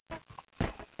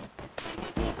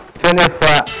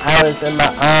24 hours in my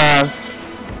arms.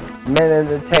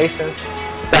 Meditations,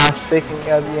 stop speaking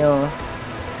of you.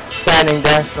 Shining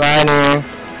dark sliding.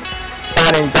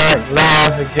 Shining dark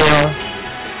love again.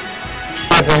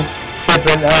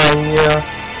 Tripping on you.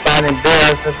 Finding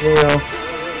bills of you.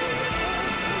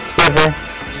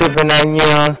 Tripping on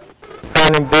you.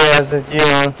 Finding bills of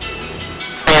you.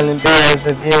 Finding bills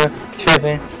of you.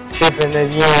 Tripping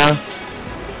of you.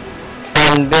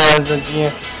 Finding bills of you.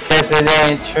 Guess it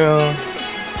ain't true.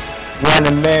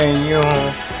 Wanna marry you.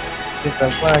 Just a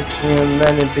fuck you.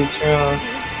 Let it be true.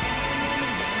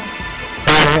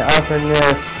 Finding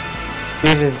awkwardness.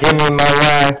 You just give me my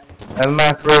life and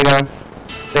my freedom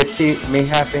to keep me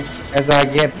happy as I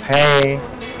get paid.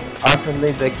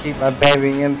 Awkwardly to keep my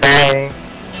baby in bed.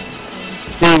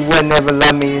 She would never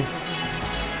love me.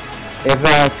 If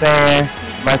I'm saying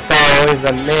my soul is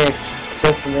a mix,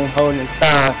 just in holding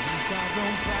socks.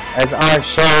 As art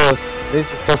shows,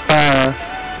 this is profound.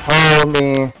 Hold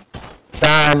me,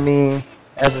 sign me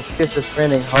as a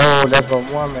schizophrenic hold of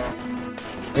a woman.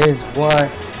 Is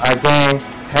what I gain.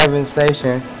 Heaven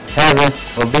station, heaven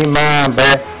will be mine,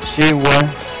 but she won't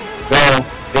go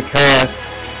because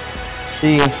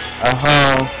she a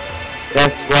home.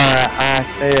 That's why I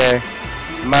share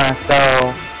my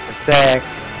soul for sex.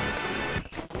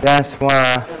 That's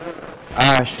why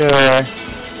I share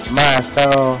my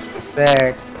soul for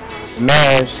sex.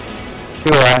 Marriage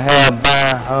to a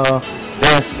hell-bound hoe.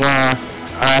 That's why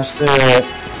I share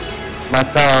my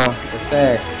soul for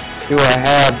sex. To a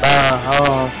hell-bound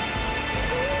hoe.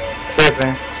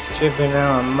 Tripping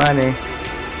on money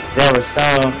that was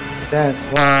sold. That's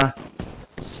why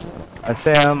I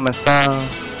sell my song.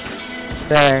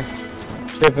 Sex,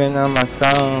 tripping on my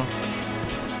song.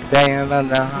 Staying on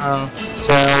the home.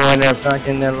 Showing when they're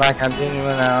fucking it like I'm doing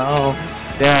when I own.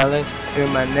 Then I listen to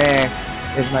my next.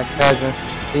 It's my cousin.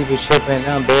 He be tripping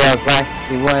on bills like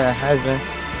he want a husband.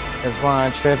 That's why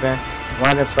I'm tripping.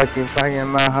 Why the fuck you fucking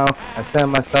my hoe? I sell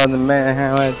my soul to man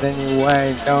hours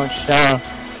anyway. Don't show.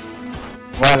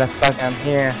 Why the fuck I'm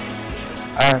here?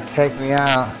 Take me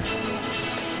out.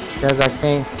 Cause I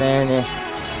can't stand it.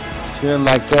 You're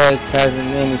my good cousin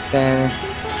and he's standing.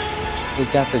 He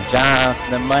got the job,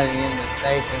 the money in the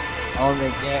station. Only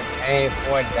get paid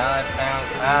 $4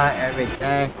 sounds high every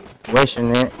day. Wishing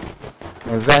it.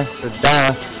 Invest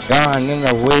 $1. Gone in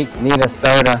a week, need a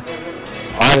soda.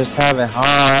 Artists have it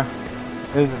hard.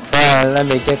 Who's a friend? Let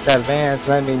me get that Vans,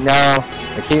 let me know.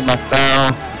 To keep my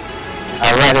soul.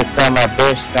 I'd rather sell my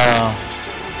bitch song.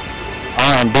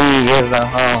 R&B is a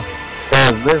home.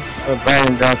 Cause this for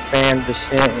Brandon don't stand the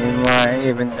shit anymore,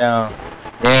 even though,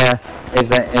 yeah, it's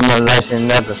an emulation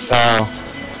of the soul.